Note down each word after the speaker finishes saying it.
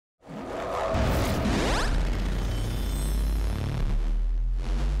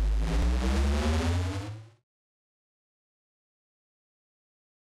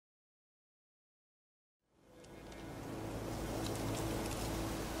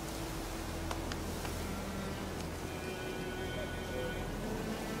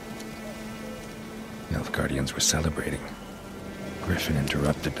Nilfgaardians were celebrating. Griffin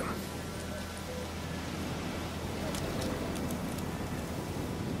interrupted them.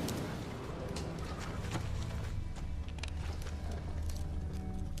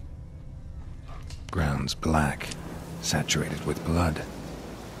 Ground's black, saturated with blood.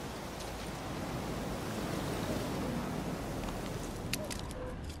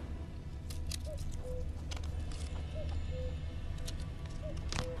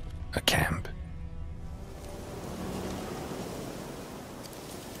 A camp.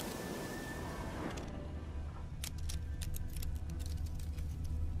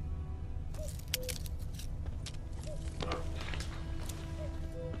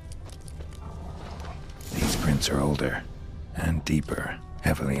 These prints are older and deeper,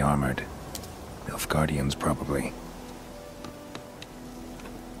 heavily armored. Nilfgaardians, probably.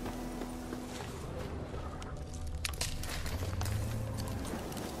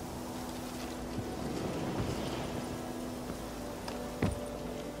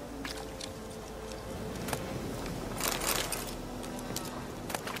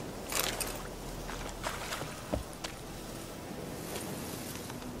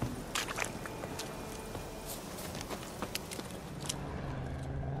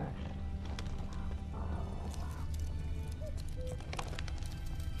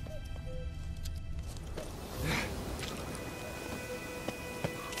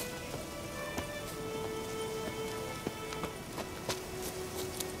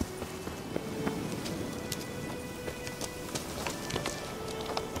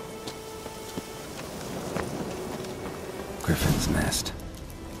 Griffin's nest.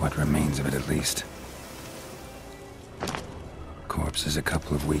 What remains of it, at least. Corpse is a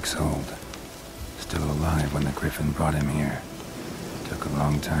couple of weeks old. Still alive when the Griffin brought him here. Took a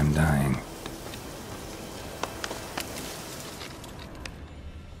long time dying.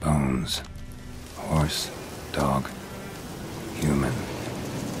 Bones. Horse, dog, human.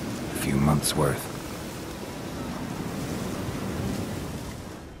 A few months' worth.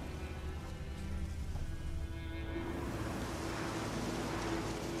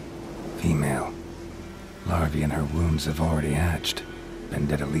 Female. Larvae in her wounds have already hatched. Been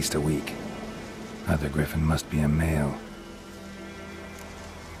dead at least a week. Other Griffin must be a male.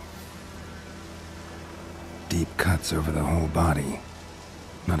 Deep cuts over the whole body.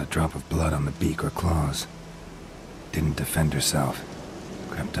 Not a drop of blood on the beak or claws. Didn't defend herself.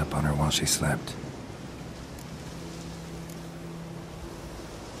 Crept up on her while she slept.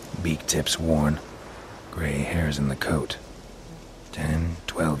 Beak tips worn. Gray hairs in the coat. 10,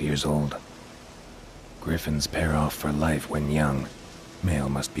 12 years old. Griffins pair off for life when young. Male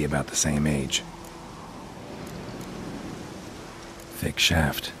must be about the same age. Thick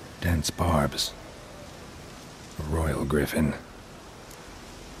shaft, dense barbs. A royal Griffin.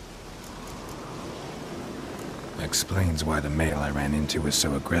 Explains why the male I ran into was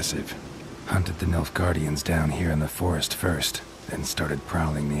so aggressive. Hunted the Nilfgaardians down here in the forest first, then started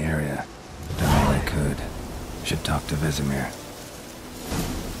prowling the area. Done all I could. Should talk to Vesemir.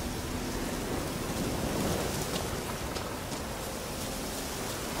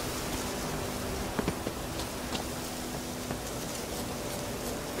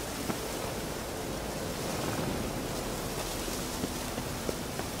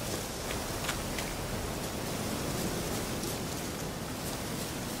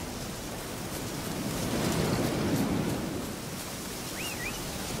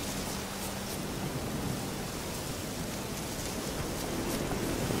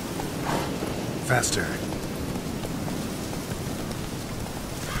 Faster.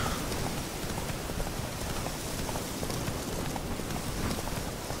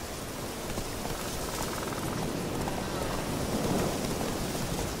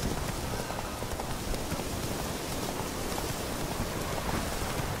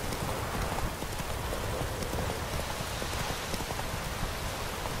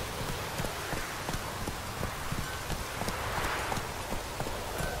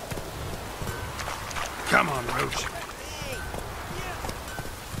 Come on, Roach.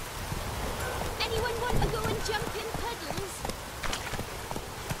 Anyone want to go and jump in puddles?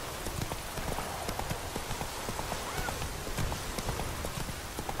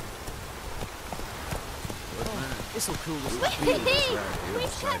 This'll cool us. We're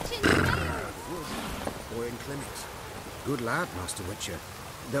catching snails. Boy in clinics. Good lad, Master Witcher.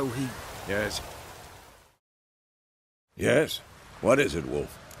 Though he... Yes. Yes? What is it,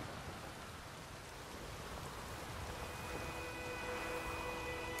 Wolf?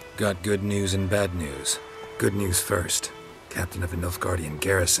 Got good news and bad news. Good news first. Captain of a Nilfgaardian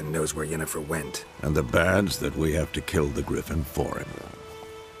garrison knows where Yennefer went. And the bad's that we have to kill the Griffin for him.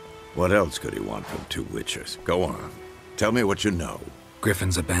 What else could he want from two witchers? Go on. Tell me what you know.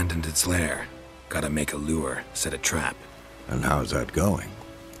 Griffin's abandoned its lair. Gotta make a lure, set a trap. And how's that going?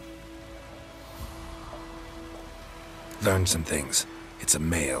 Learned some things. It's a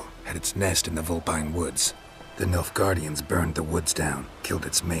male, had its nest in the Vulpine Woods. The Nilfgaardians burned the woods down, killed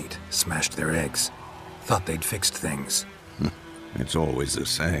its mate, smashed their eggs. Thought they'd fixed things. It's always the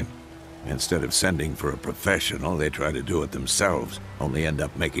same. Instead of sending for a professional, they try to do it themselves, only end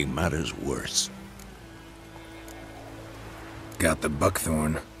up making matters worse. Got the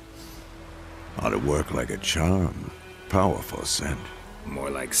buckthorn. Ought to work like a charm. Powerful scent. More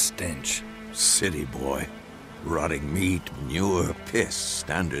like stench. City boy. Rotting meat, manure, piss,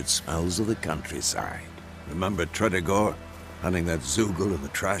 standard smells of the countryside. Remember Tredegor? Hunting that Zoogle in the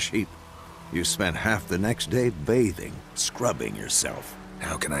trash heap? You spent half the next day bathing, scrubbing yourself.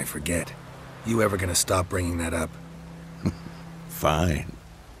 How can I forget? You ever gonna stop bringing that up? Fine.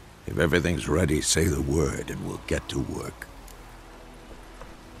 If everything's ready, say the word and we'll get to work.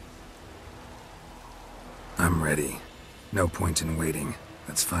 I'm ready. No point in waiting.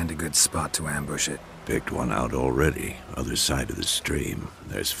 Let's find a good spot to ambush it. Picked one out already, other side of the stream.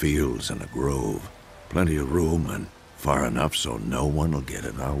 There's fields and a grove. Plenty of room and far enough so no one will get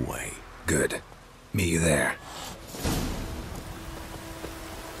in our way. Good. Meet you there.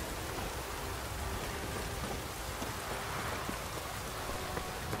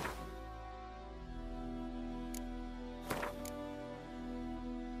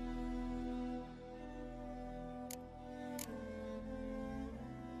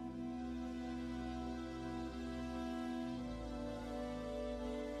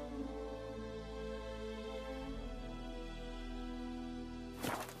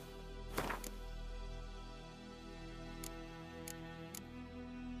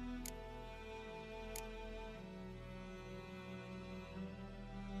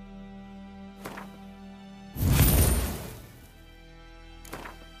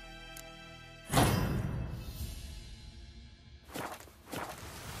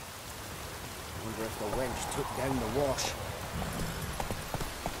 Wonder if the wench took down the wash.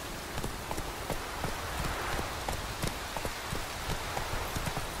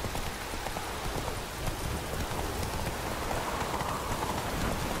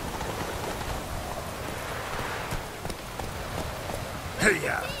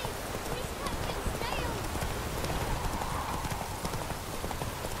 Hey-ya!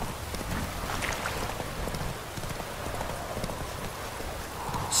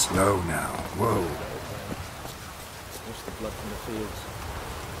 Slow now. Whoa. What's the blood from the fields?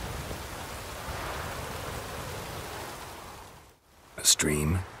 A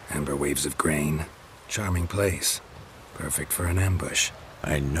stream, amber waves of grain. Charming place. Perfect for an ambush.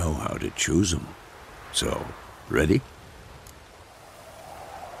 I know how to choose 'em. So, ready?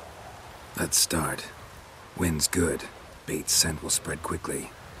 Let's start. Wind's good. Bait's scent will spread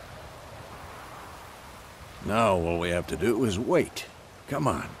quickly. Now all we have to do is wait. Come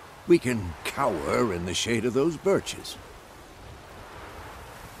on. We can cower in the shade of those birches.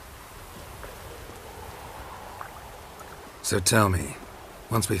 So tell me,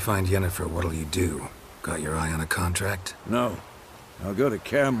 once we find Yennefer, what'll you do? Got your eye on a contract? No. I'll go to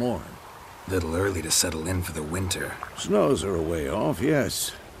Kaer Morhen. Little early to settle in for the winter. Snows are a way off,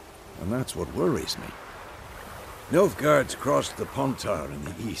 yes. And that's what worries me. Nilfgaard's crossed the Pontar in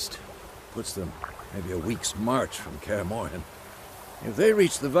the east. Puts them maybe a week's march from Kaer Morhen. If they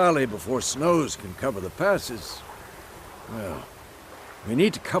reach the valley before snows can cover the passes, well, we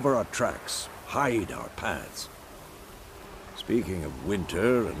need to cover our tracks, hide our paths. Speaking of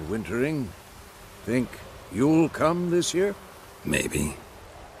winter and wintering, think you'll come this year? Maybe.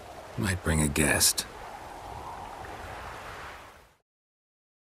 Might bring a guest.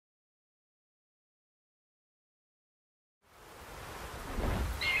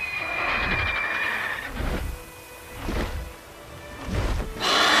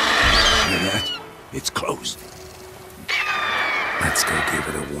 It's closed. Let's go give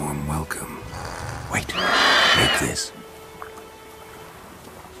it a warm welcome. Wait, take this.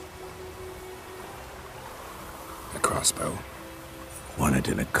 A crossbow. Won it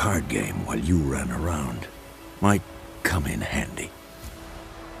in a card game while you ran around. Might come in handy.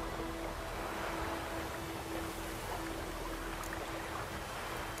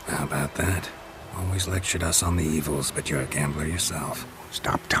 How about that? Always lectured us on the evils, but you're a gambler yourself.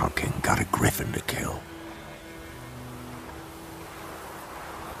 Stop talking. Got a Griffin to kill.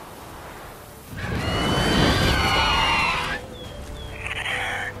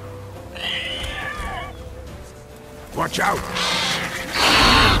 Watch out!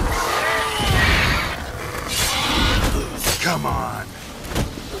 Come on!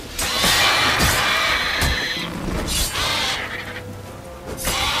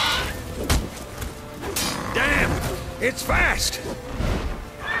 It's fast!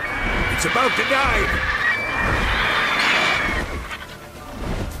 It's about to dive!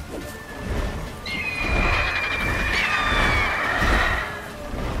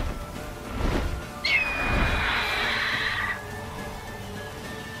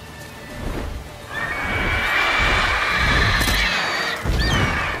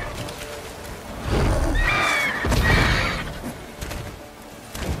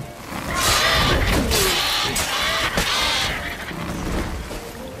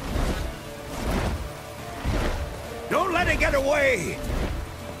 Don't let it get away!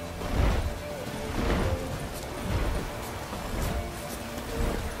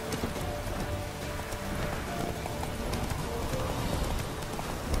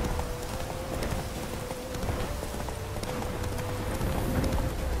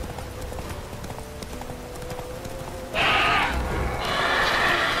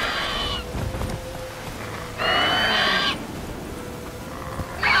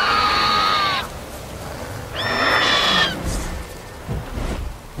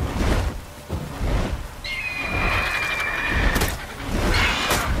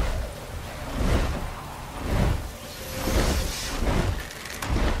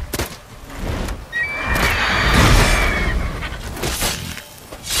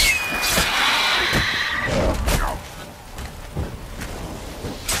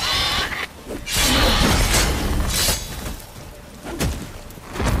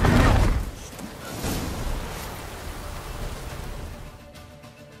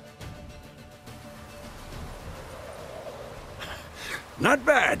 Not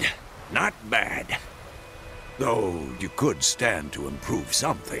bad. Not bad. Though you could stand to improve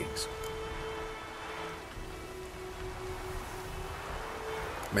some things.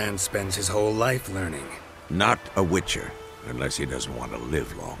 Man spends his whole life learning. Not a Witcher, unless he doesn't want to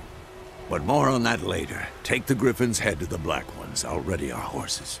live long. But more on that later. Take the Griffin's head to the Black Ones. I'll ready our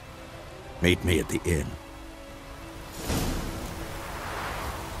horses. Meet me at the inn.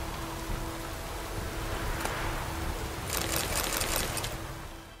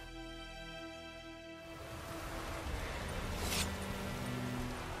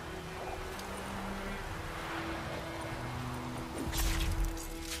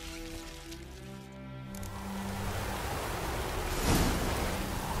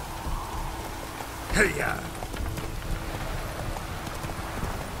 Hey-ya!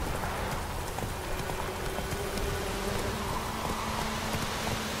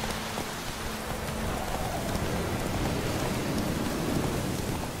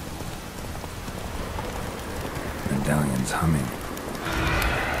 Medallion's humming.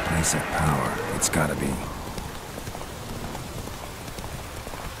 Place of power, it's gotta be.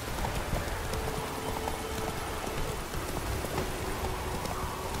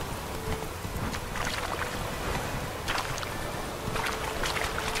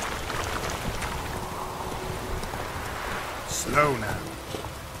 Slow now.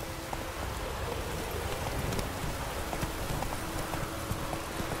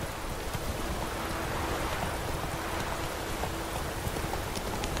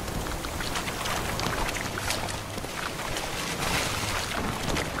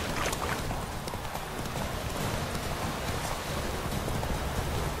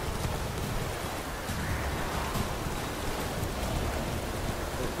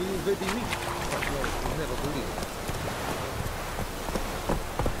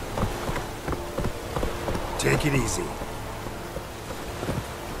 Take it easy.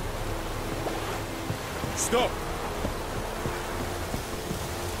 Stop!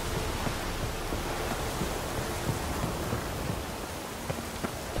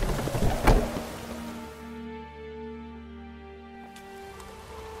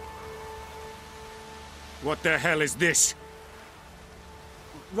 What the hell is this?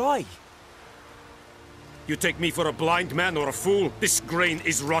 Rye! You take me for a blind man or a fool? This grain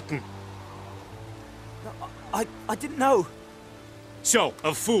is rotten. I didn't know. So,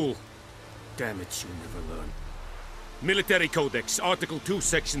 a fool. Damn it, you never learn. Military Codex, Article 2,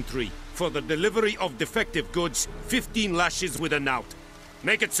 Section 3. For the delivery of defective goods, 15 lashes with a knout.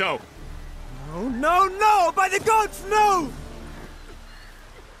 Make it so. Oh, no, no! By the gods, no!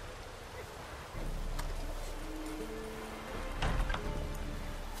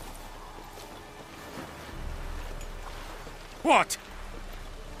 What?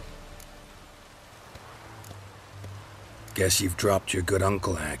 Guess you've dropped your good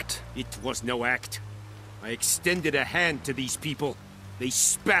uncle act. It was no act. I extended a hand to these people. They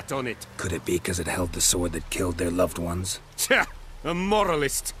spat on it. Could it be because it held the sword that killed their loved ones? Tja, a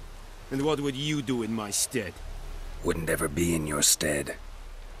moralist. And what would you do in my stead? Wouldn't ever be in your stead.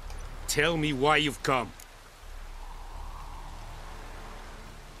 Tell me why you've come.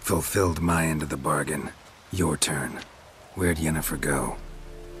 Fulfilled my end of the bargain. Your turn. Where'd Yennefer go?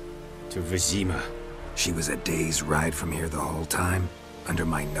 To Vizima. She was a day's ride from here the whole time? Under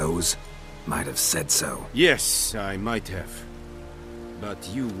my nose? Might have said so. Yes, I might have. But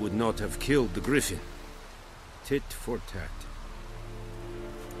you would not have killed the Griffin. Tit for tat.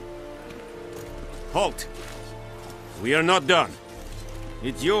 Halt! We are not done.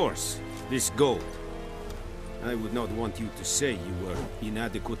 It's yours, this gold. I would not want you to say you were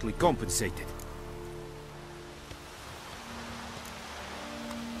inadequately compensated.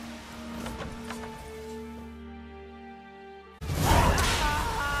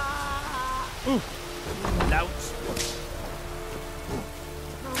 Louch.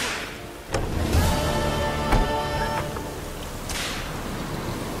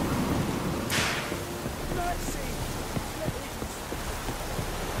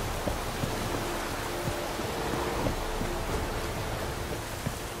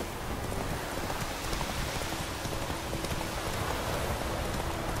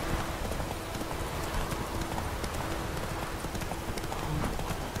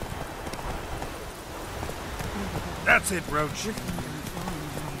 That's it, Roach.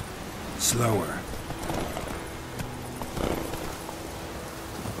 Slower.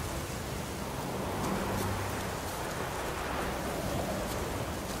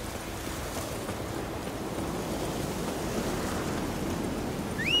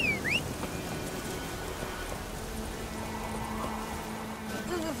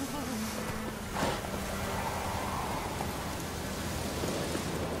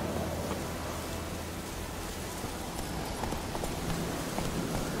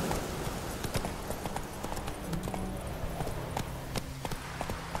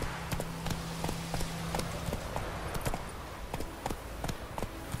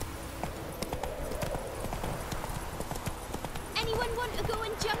 Anyone want to go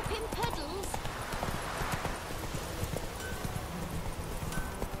and jump in puddles?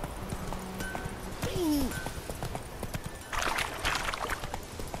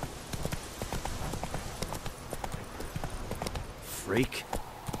 Freak.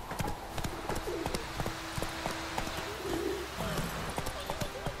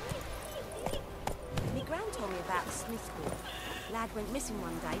 Me gran told me about the Smith boy. Lad went missing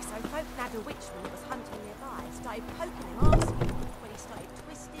one day, so folk had a witchman that was hunting nearby. Started poking him, asking him when he started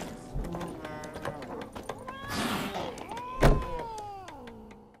twisting.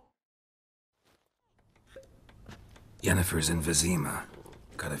 Yennefer's in Vizima.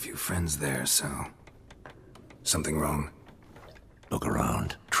 Got a few friends there, so... Something wrong? Look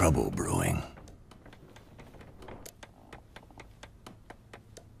around. Trouble brewing.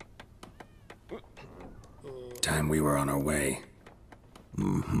 Time we were on our way.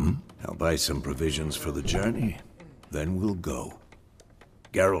 I'll buy some provisions for the journey. Then we'll go.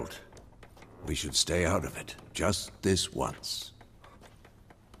 Geralt, we should stay out of it. Just this once.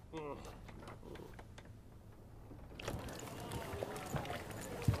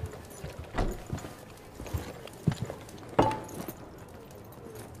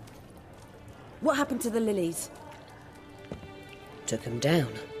 What happened to the lilies? Took him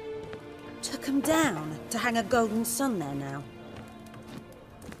down. Took 'em down to hang a golden sun there now.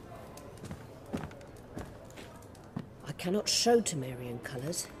 I cannot show Temerian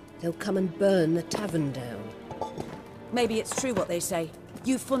colours. They'll come and burn the tavern down. Maybe it's true what they say.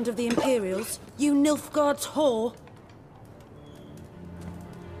 You fond of the Imperials? You Nilfgaard's whore?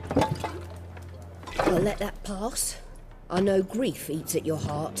 I'll let that pass. I know grief eats at your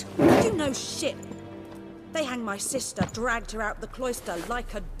heart. You know shit. They hanged my sister, dragged her out the cloister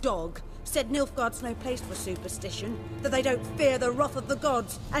like a dog. Said Nilfgaard's no place for superstition, that they don't fear the wrath of the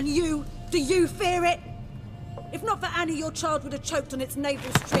gods. And you, do you fear it? If not for Annie, your child would have choked on its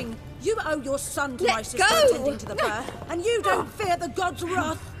navel string. You owe your son to my sister attending to the birth, and you don't fear the gods'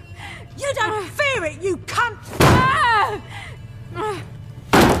 wrath. You don't fear it, you cunt!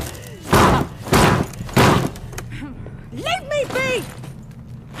 Leave me be!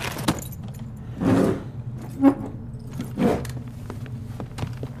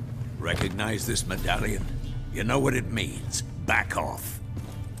 Recognize this medallion? You know what it means. Back off.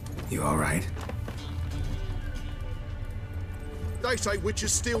 You all right? They say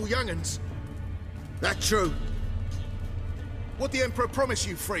witches steal young'uns. That true? What'd the Emperor promise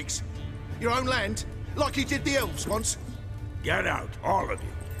you freaks? Your own land? Like he did the elves once? Get out, all of you.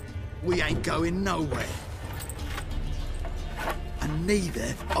 We ain't going nowhere. And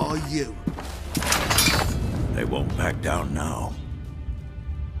neither are you. They won't back down now.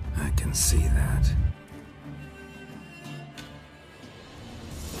 I can see that.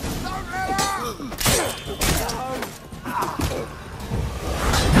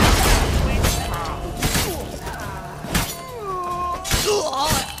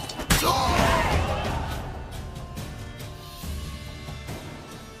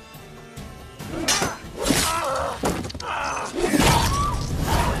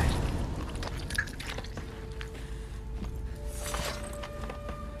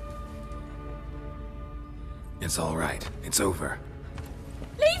 It's all right. It's over.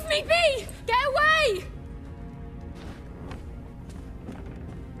 Leave me be! Get away!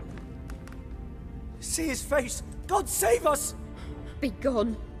 See his face! God save us! Be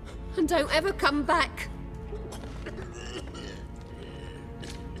gone, and don't ever come back.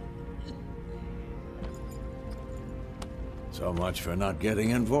 So much for not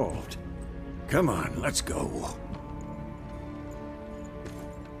getting involved. Come on, let's go.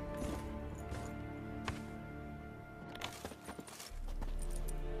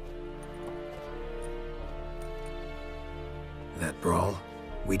 That brawl,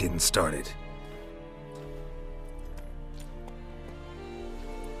 we didn't start it.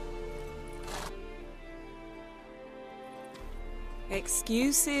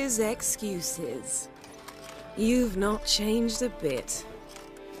 Excuses, excuses. You've not changed a bit.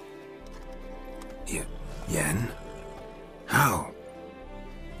 Yen? How?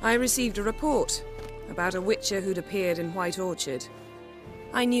 I received a report about a witcher who'd appeared in White Orchard.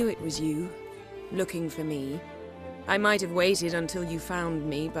 I knew it was you, looking for me. I might have waited until you found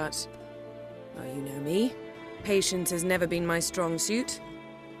me, but... well, you know me. Patience has never been my strong suit.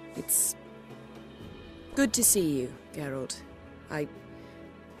 It's... good to see you, Geralt. I'd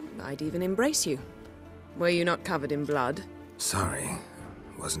even embrace you. Were you not covered in blood? Sorry.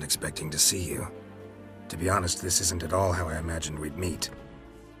 Wasn't expecting to see you. To be honest, this isn't at all how I imagined we'd meet.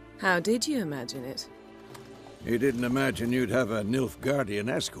 How did you imagine it? You didn't imagine you'd have a Nilfgaardian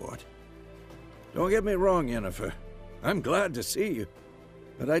escort. Don't get me wrong, Yennefer. I'm glad to see you.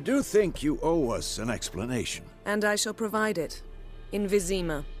 But I do think you owe us an explanation. And I shall provide it. In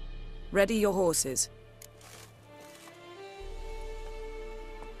Vizima. Ready your horses.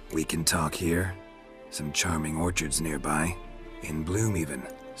 We can talk here. Some charming orchards nearby. In bloom even,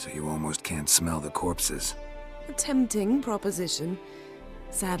 so you almost can't smell the corpses. A tempting proposition.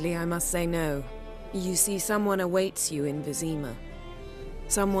 Sadly, I must say no. You see, someone awaits you in Vizima.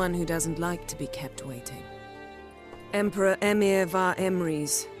 Someone who doesn't like to be kept waiting. Emperor Emir var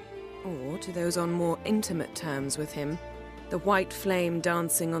Emrys. Or, to those on more intimate terms with him, the white flame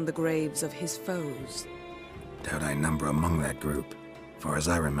dancing on the graves of his foes. Doubt I number among that group. Far as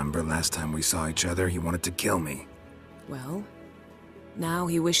I remember, last time we saw each other, he wanted to kill me. Well, now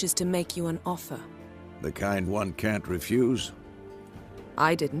he wishes to make you an offer. The kind one can't refuse?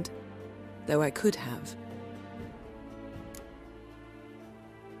 I didn't, though I could have.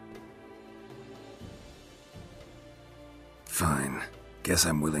 Fine. Guess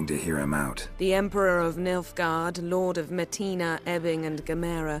I'm willing to hear him out. The Emperor of Nilfgaard, Lord of Metina, Ebbing and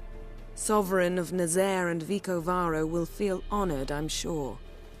Gamera, Sovereign of Nazaire and Vicovaro will feel honored, I'm sure.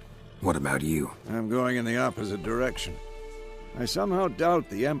 What about you? I'm going in the opposite direction. I somehow doubt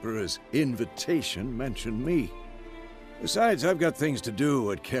the Emperor's invitation mentioned me. Besides, I've got things to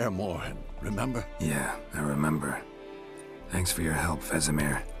do at Kaer Morhen, remember? Yeah, I remember. Thanks for your help,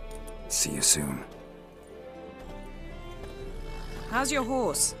 Vesemir. See you soon. How's your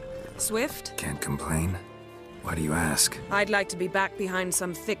horse? Swift? Can't complain. Why do you ask? I'd like to be back behind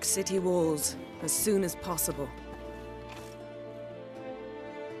some thick city walls as soon as possible.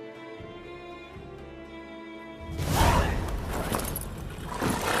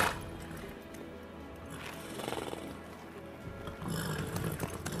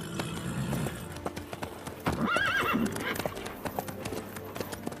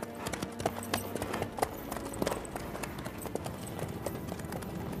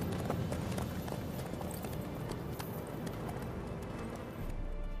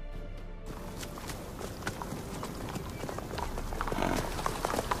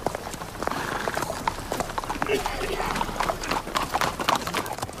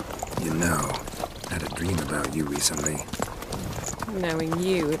 You know, I had a dream about you recently. Knowing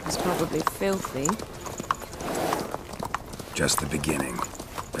you, it was probably filthy. Just the beginning.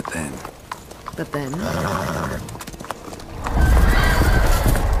 But then... But then...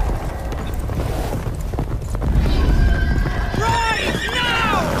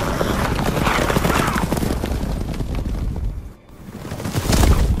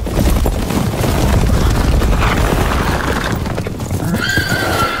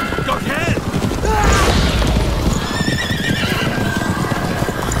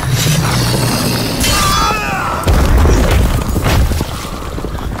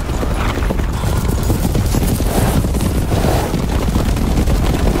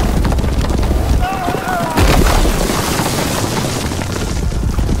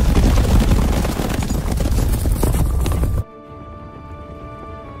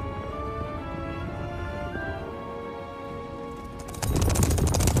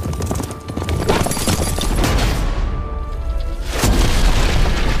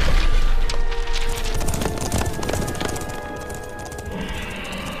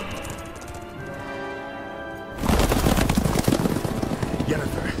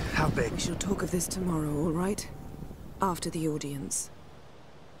 How big? We shall talk of this tomorrow, all right? After the audience.